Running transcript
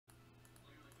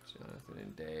Jonathan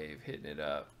and Dave hitting it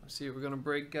up. Let's see what we're gonna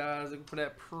break, guys. Looking for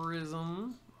that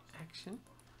prism action.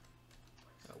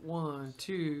 Got 1,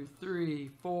 2, 3,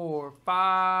 4,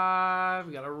 5.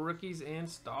 We got our rookies and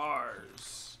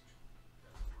stars.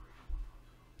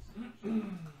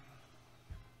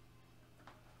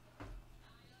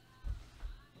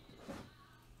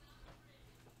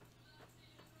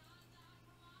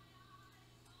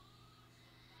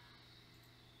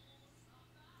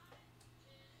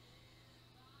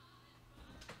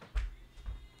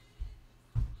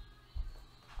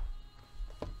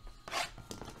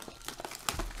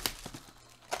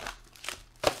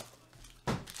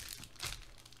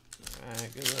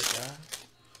 Alright, good luck, guys.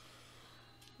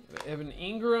 Evan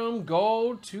Ingram,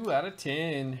 gold, 2 out of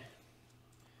 10.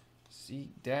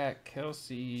 Zeke, Dak,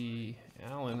 Kelsey,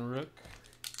 Allen, Rook.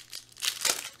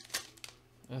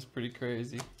 That's pretty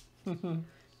crazy.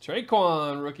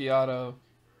 Traquan, rookie auto.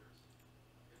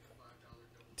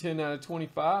 10 out of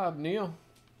 25, Neil.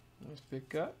 Nice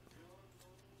pickup.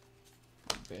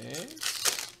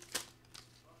 Banks.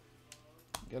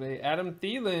 Got a Adam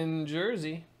Thielen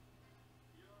jersey.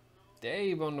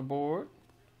 Dave on the board.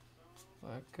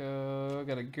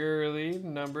 Got a Gurley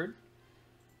numbered.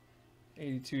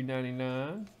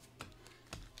 82.99.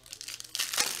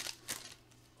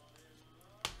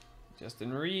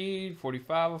 Justin Reed,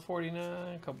 45 of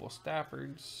 49. A couple of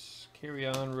Staffords. Carry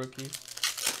on rookie.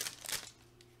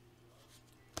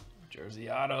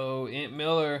 Jersey auto. Ant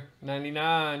Miller,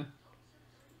 99.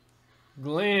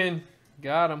 Glenn,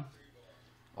 got him.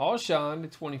 Alshon to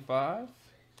 25.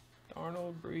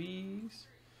 Darnold, Breeze.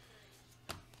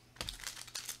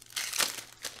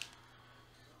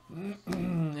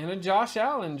 And a Josh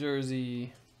Allen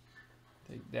jersey.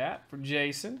 Take that for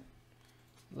Jason.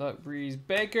 Luck, Breeze,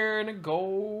 Baker, and a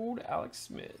gold Alex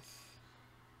Smith.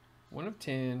 1 of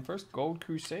 10. First gold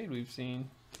crusade we've seen.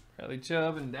 Bradley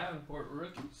Chubb and Davenport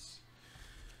rookies.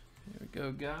 Here we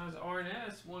go, guys.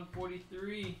 RNS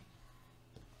 143.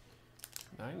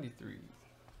 93.